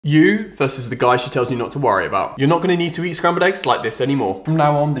You versus the guy she tells you not to worry about. You're not gonna need to eat scrambled eggs like this anymore. From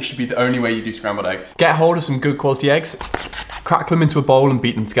now on, this should be the only way you do scrambled eggs. Get hold of some good quality eggs, crack them into a bowl and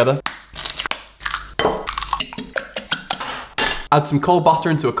beat them together. Add some cold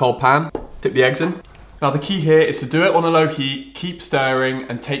butter into a cold pan, dip the eggs in. Now the key here is to do it on a low heat, keep stirring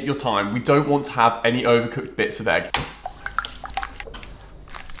and take your time. We don't want to have any overcooked bits of egg.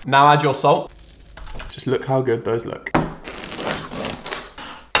 Now add your salt. Just look how good those look.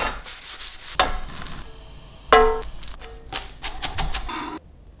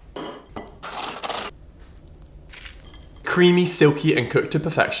 Creamy, silky, and cooked to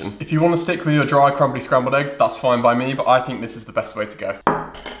perfection. If you want to stick with your dry, crumbly scrambled eggs, that's fine by me, but I think this is the best way to go.